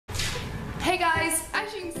Hey guys,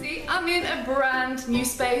 as you can see, I'm in a brand new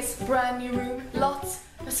space, brand new room, lots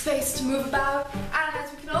of space to move about, and as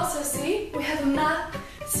we can also see, we have a map.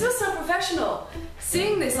 It feels so professional.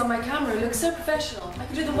 Seeing this on my camera looks so professional. I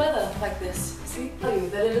can do the weather like this. See? Tell you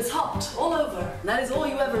that it is hot all over. And that is all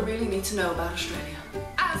you ever really need to know about Australia.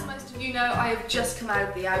 As most of you know, I have just come out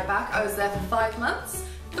of the outback. I was there for 5 months.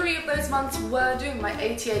 3 of those months were doing my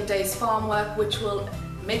 88 days farm work, which will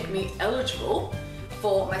make me eligible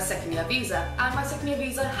for my second year visa. And my second year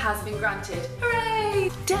visa has been granted. Hooray!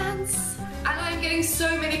 Dance! And I'm getting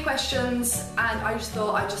so many questions, and I just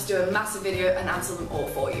thought I'd just do a massive video and answer them all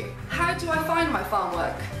for you. How do I find my farm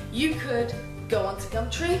work? You could go onto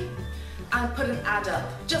Gumtree and put an ad up,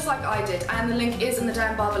 just like I did, and the link is in the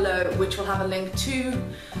down bar below, which will have a link to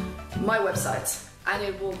my website. And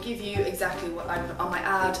it will give you exactly what I put on my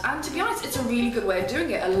ad. And to be honest, it's a really good way of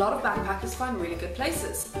doing it. A lot of backpackers find really good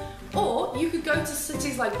places. Or you could go to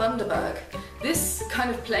cities like Bundaberg. This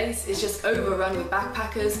kind of place is just overrun with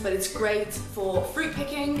backpackers, but it's great for fruit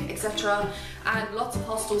picking, etc. And lots of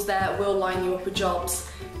hostels there will line you up with jobs.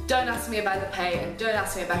 Don't ask me about the pay and don't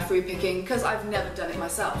ask me about fruit picking because I've never done it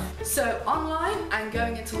myself. So online and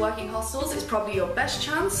going into working hostels is probably your best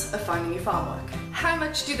chance of finding your farm work. How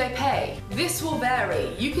much do they pay? This will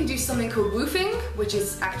vary. You can do something called woofing, which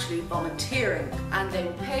is actually volunteering, and they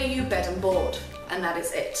will pay you bed and board, and that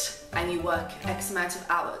is it. And you work X amount of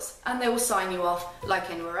hours, and they will sign you off like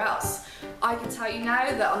anywhere else. I can tell you now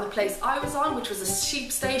that on the place I was on, which was a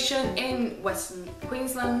sheep station in Western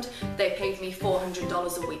Queensland, they paid me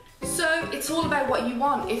 $400 a week. So it's all about what you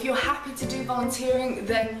want. If you're happy to do volunteering,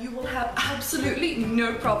 then you will have absolutely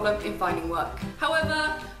no problem in finding work.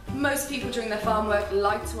 However, most people during their farm work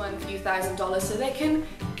like to earn a few $1,000s so they can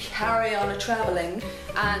carry on travelling,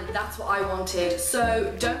 and that's what I wanted.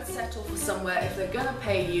 So don't settle for somewhere if they're gonna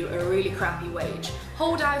pay you a really crappy wage.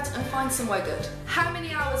 Hold out and find somewhere good. How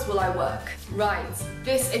many hours will I work? Right,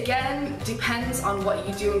 this again depends on what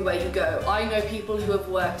you do and where you go. I know people who have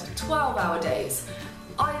worked 12-hour days.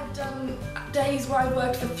 I have done days where I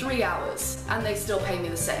worked for 3 hours and they still pay me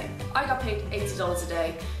the same. I got paid $80 a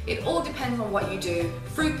day. It all depends on what you do.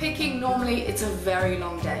 Fruit picking, normally it's a very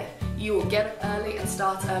long day. You will get up early and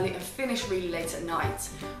start early and finish really late at night.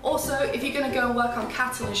 Also, if you're going to go and work on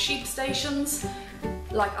cattle and sheep stations,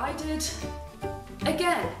 like I did,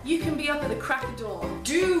 again, you can be up at the crack of dawn.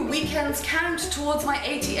 Do weekends count towards my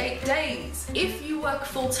 88 days? If you work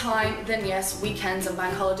full time, then yes, weekends and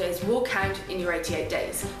bank holidays will count in your 88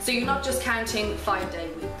 days. So you're not just counting 5-day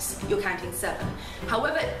weeks, you're counting 7.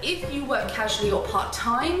 However, if you work casually or part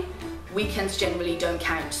time, weekends generally don't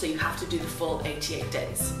count, so you have to do the full 88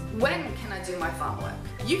 days. When can I do my farm work?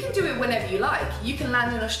 You can do it whenever you like. You can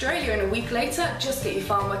land in Australia and a week later, just get your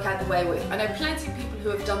farm work out of the way with. I know plenty of people who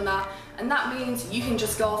have done that, and that means you can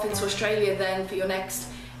just go off into Australia then for your next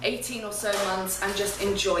 18 or so months and just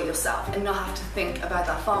enjoy yourself and not have to think about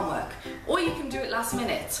that farm work. Or you can do it last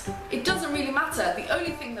minute. It doesn't really matter. The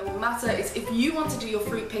only thing that will matter is if you want to do your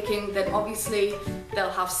fruit picking, then obviously they'll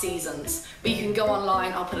have seasons. But you can go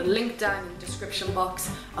online, I'll put a link down in the description box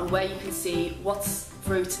on where you can see what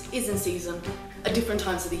fruit is in season at different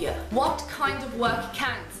times of the year. What kind of work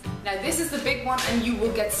counts? Now this is the big one, and you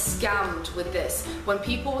will get scammed with this. When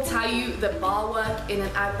people will tell you that bar work in an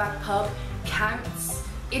outback pub counts,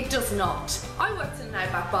 it does not. I worked in an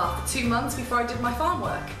outback bar for 2 months before I did my farm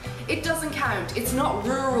work. It doesn't count. It's not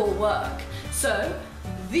rural work. So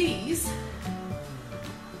these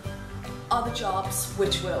are the jobs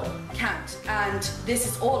which will count, and this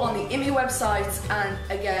is all on the IMI website, and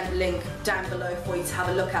again, link down below for you to have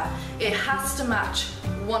a look at. It has to match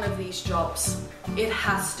one of these jobs. It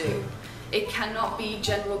has to. It cannot be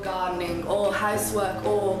general gardening or housework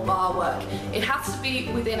or bar work. It has to be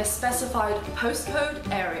within a specified postcode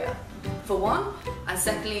area, for one, and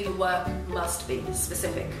secondly, the work must be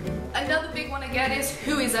specific. Another big one again is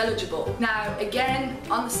who is eligible. Now again,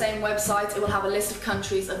 on the same website, it will have a list of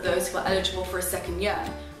countries of those who are eligible for a second year.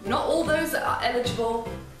 Not all those that are eligible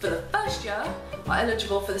for the first year are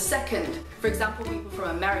eligible for the second. For example, people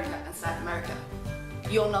from America and South America.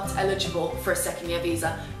 You're not eligible for a second year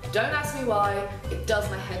visa. Don't ask me why, it does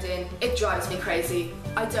my head in, it drives me crazy,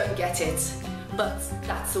 I don't get it, but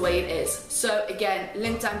that's the way it is. So again,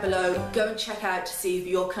 link down below, go and check out to see if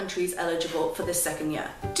your country is eligible for this second year.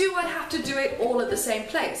 Do I have to do it all at the same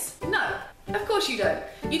place? No, of course you don't.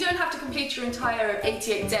 You don't have to complete your entire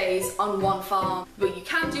 88 days on one farm. What you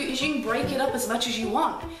can do is you can break it up as much as you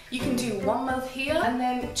want. You can do 1 month here and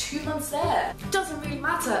then 2 months there. It doesn't really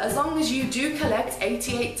matter. As long as you do collect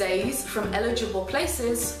 88 days from eligible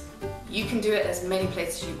places, You can do it as many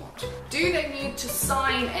places as you want. Do they need to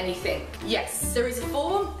sign anything? Yes, there is a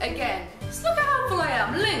form. Again, just look how helpful I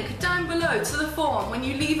am. Link down below to the form. When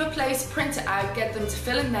you leave a place, print it out, get them to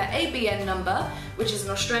fill in their ABN number, which is an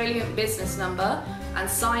Australian business number, and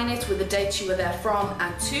sign it with the date you were there from,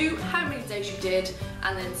 and 2, how many days you did,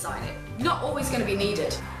 and then sign it. Not always going to be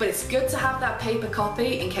needed, but it's good to have that paper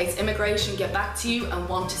copy in case immigration get back to you and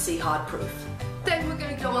want to see hard proof. Then we're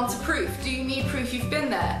going to go on to proof. Do you need proof you've been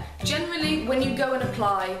there? Generally, when you go and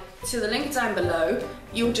apply to the link down below,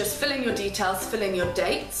 you'll just fill in your details, fill in your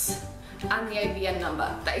dates, and the ABN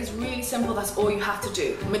number. That is really simple, that's all you have to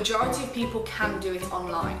do. Majority of people can do it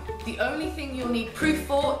online. The only thing you'll need proof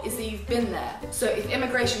for is that you've been there. So if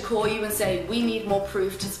immigration call you and say, we need more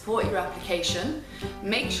proof to support your application,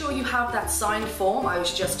 make sure you have that signed form I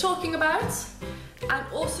was just talking about, and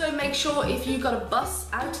also make sure if you've got a bus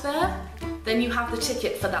out there, then you have the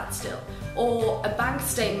ticket for that still, or a bank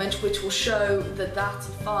statement which will show that that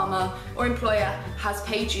farmer or employer has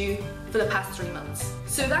paid you for the past 3 months.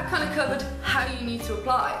 So that kind of covered how you need to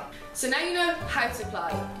apply. So now you know how to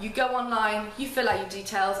apply. You go online, you fill out your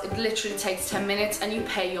details, it literally takes 10 minutes and you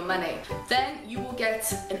pay your money. Then you will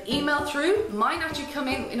get an email through. Mine actually come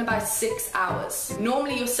in about 6 hours.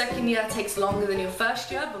 Normally your second year takes longer than your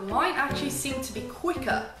first year, but mine actually seem to be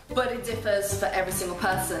quicker. But it differs for every single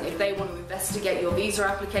person. If they want to investigate your visa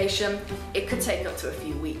application, it could take up to a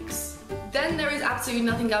few weeks. Then there is absolutely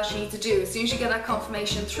nothing else you need to do. As soon as you get that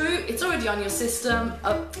confirmation through, it's already on your system.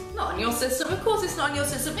 Not on your system, of course it's not on your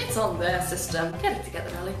system, it's on their system. Get it together,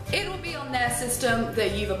 Ellie. It will be on their system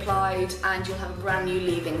that you've applied and you'll have a brand new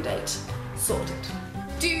leaving date. Sorted.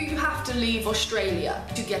 Do you have to leave Australia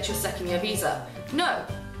to get your second year visa? No.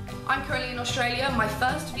 I'm currently in Australia. My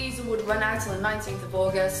first visa would run out on the 19th of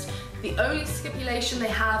August. The only stipulation they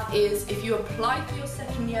have is if you apply for your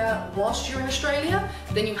second year whilst you're in Australia,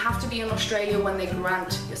 then you have to be in Australia when they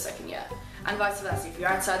grant your second year. And vice versa, if you're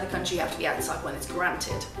outside the country, you have to be outside when it's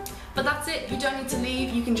granted. But that's it, you don't need to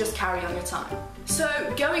leave, you can just carry on your time. So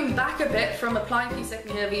going back a bit from applying for your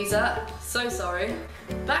second year visa, so sorry,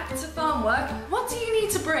 back to farm work, what do you need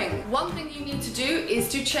to bring? One thing you need to do is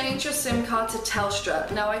to change your SIM card to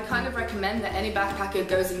Telstra. Now I kind of recommend that any backpacker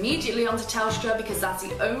goes immediately onto Telstra because that's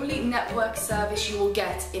the only network service you will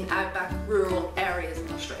get in outback rural areas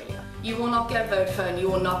in Australia. You will not get Vodafone, you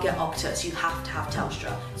will not get Optus, you have to have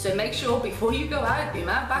Telstra. So make sure before you go out, the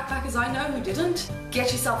amount of backpackers I know who didn't,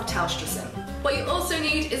 get yourself a Telstra SIM. What you also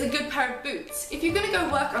need is a good pair of boots. If you're going to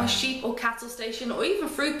go work on a sheep or cattle station or even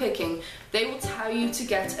fruit picking, they will tell you to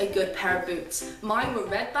get a good pair of boots. Mine were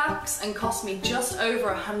Redbacks and cost me just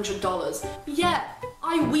over $100. Yeah,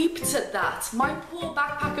 I weeped at that. My poor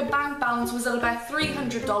backpacker bank balance was at about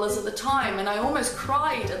 $300 at the time and I almost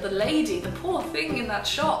cried at the lady, the poor thing in that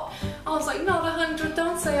shop. I was like, not 100,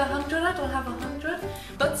 don't say 100, I don't have 100.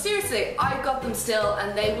 But seriously, I've got them still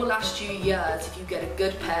and they will last you years if you get a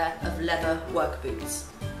good pair of leather work boots.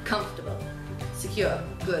 Comfortable, secure,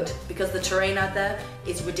 good, because the terrain out there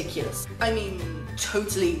is ridiculous. I mean,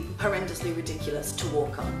 totally, horrendously ridiculous to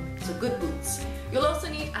walk on. So good boots. You'll also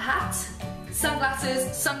need a hat,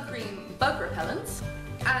 sunglasses, sun cream, bug repellents,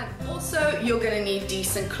 and also you're going to need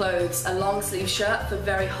decent clothes, a long sleeve shirt for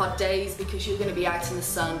very hot days because you're going to be out in the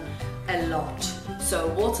sun a lot. So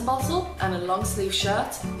a water bottle and a long sleeve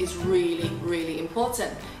shirt is really, really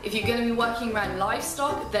important. If you're going to be working around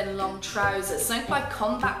livestock, then long trousers. Something like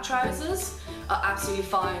combat trousers are absolutely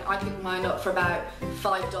fine. I picked mine up for about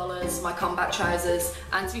 $5, my combat trousers,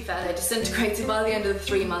 and to be fair, they disintegrated by the end of the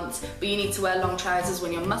 3 months, but you need to wear long trousers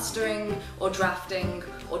when you're mustering or drafting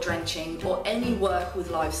or drenching or any work with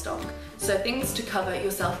livestock. So things to cover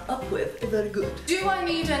yourself up with. Very good. Do I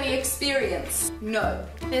need any experience? No.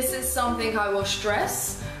 This is something I will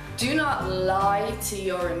stress. Do not lie to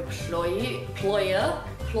your employer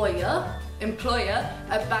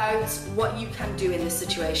about what you can do in this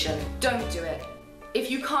situation. Don't do it.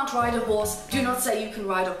 If you can't ride a horse, do not say you can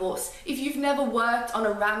ride a horse. If you've never worked on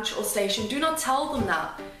a ranch or station, do not tell them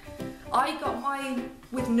that. I got mine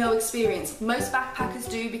with no experience. Most backpackers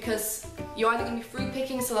do because you're either going to be fruit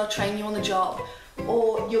picking, so they'll train you on the job,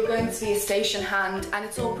 or you're going to be a station hand and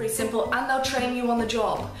it's all pretty simple and they'll train you on the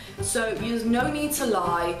job. So there's no need to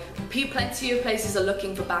lie. Plenty of places are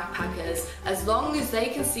looking for backpackers. As long as they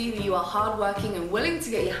can see that you are hardworking and willing to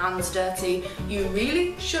get your hands dirty, you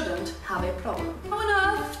really shouldn't have a problem. How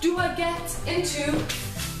on earth do I get into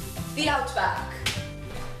the outback?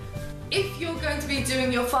 If you're going to be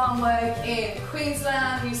doing your farm work in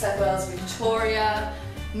Queensland, New South Wales, Victoria,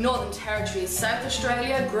 Northern Territory, South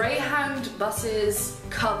Australia, Greyhound buses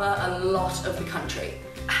cover a lot of the country.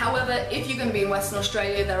 However, if you're going to be in Western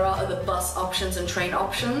Australia, there are other bus options and train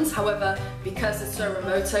options. However, because it's so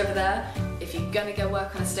remote over there, if you're going to go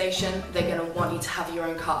work on a station, they're going to want you to have your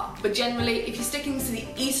own car. But generally, if you're sticking to the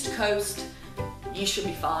East Coast, you should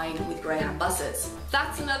be fine with Greyhound buses.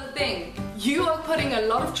 That's another thing. You are putting a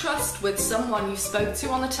lot of trust with someone you spoke to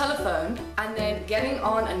on the telephone and then getting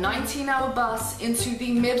on a 19-hour bus into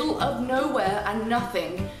the middle of nowhere and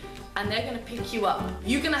nothing, and they're gonna pick you up.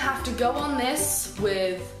 You're gonna have to go on this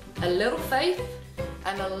with a little faith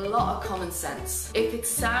and a lot of common sense. If it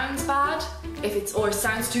sounds bad, or it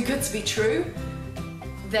sounds too good to be true,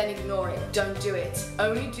 then ignore it, don't do it.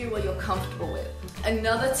 Only do what you're comfortable with.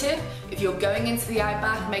 Another tip, if you're going into the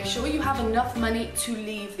Outback, make sure you have enough money to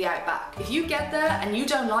leave the Outback. If you get there and you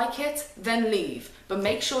don't like it, then leave. But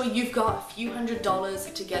make sure you've got a few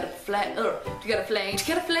 $100s to get a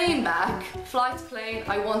plane back. Flight, plane,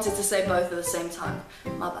 I wanted to say both at the same time.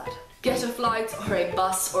 My bad. Get a flight or a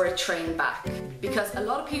bus or a train back, because a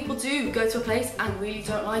lot of people do go to a place and really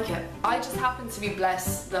don't like it. I just happened to be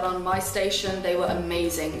blessed that on my station they were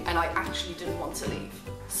amazing and I actually didn't want to leave.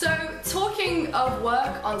 So talking of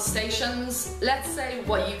work on stations, let's say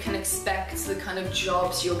what you can expect, the kind of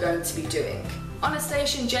jobs you're going to be doing. On a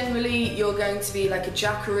station, generally you're going to be like a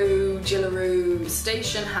jackaroo, jillaroo,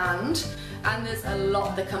 station hand, and there's a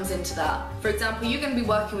lot that comes into that. For example, you're going to be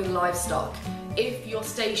working with livestock. If your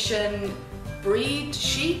station breed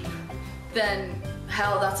sheep, then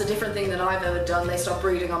hell, that's a different thing than I've ever done. They stopped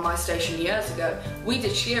breeding on my station years ago. We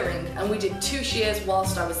did shearing, and we did 2 shears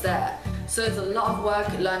whilst I was there. So there's a lot of work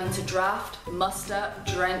learning to draft, muster,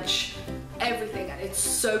 drench, everything. It's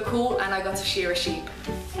so cool, and I got to shear a sheep.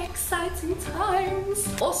 Exciting times.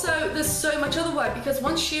 Also, there's so much other work, because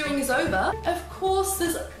once shearing is over, of course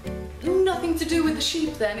there's nothing to do with the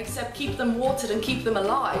sheep then except keep them watered and keep them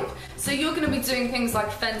alive. So you're going to be doing things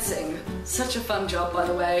like fencing. Such a fun job, by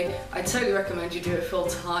the way. I totally recommend you do it full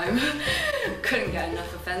time. Couldn't get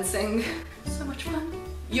enough of fencing. So much fun.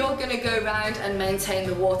 You're going to go around and maintain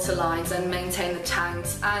the water lines and maintain the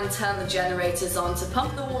tanks and turn the generators on to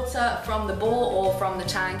pump the water from the bore or from the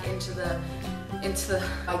tank into the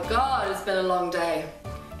my god, it's been a long day.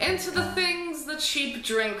 Into the things that sheep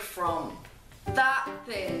drink from. That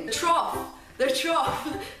thing. The trough.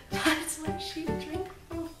 That's where sheep drink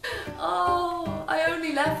from. Oh, I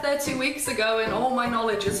only left there 2 weeks ago and all my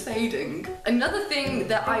knowledge is fading. Another thing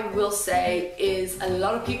that I will say is a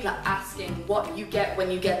lot of people are asking what you get when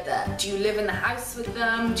you get there. Do you live in the house with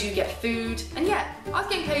them? Do you get food? And yeah, I was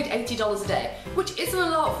getting paid $80 a day, which isn't a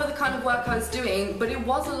lot for the kind of work I was doing, but it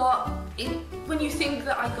was a lot when you think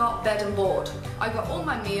that I got bed and board. I got all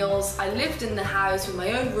my meals, I lived in the house with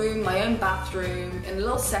my own room, my own bathroom, in a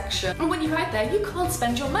little section. And when you're out there, you can't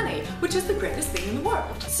spend your money, which is the greatest thing in the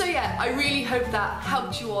world. So yeah, I really hope that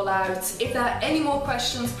helped you all out. If there are any more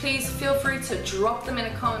questions, please feel free to drop them in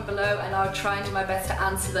a comment below and I'll try and do my best to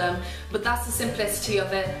answer them. But that's the simplicity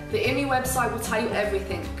of it. The IMI website will tell you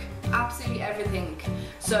everything. Absolutely everything.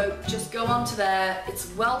 So just go onto there,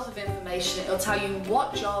 it's a wealth of information. It'll tell you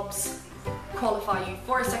what jobs qualify you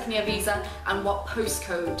for a second-year visa and what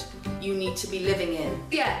postcode you need to be living in.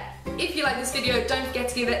 Yeah, if you like this video, don't forget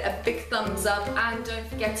to give it a big thumbs up and don't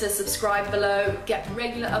forget to subscribe below, get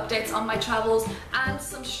regular updates on my travels and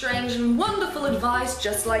some strange and wonderful advice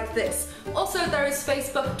just like this. Also, there is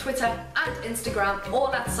Facebook, Twitter and Instagram,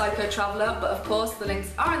 all at Psycho Traveller, but of course the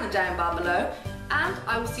links are in the down bar below. And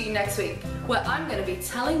I will see you next week, where I'm going to be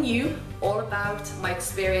telling you all about my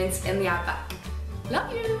experience in the Outback.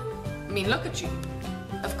 Love you! I mean, look at you.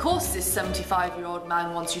 Of course this 75-year-old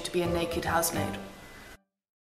man wants you to be a naked housemaid.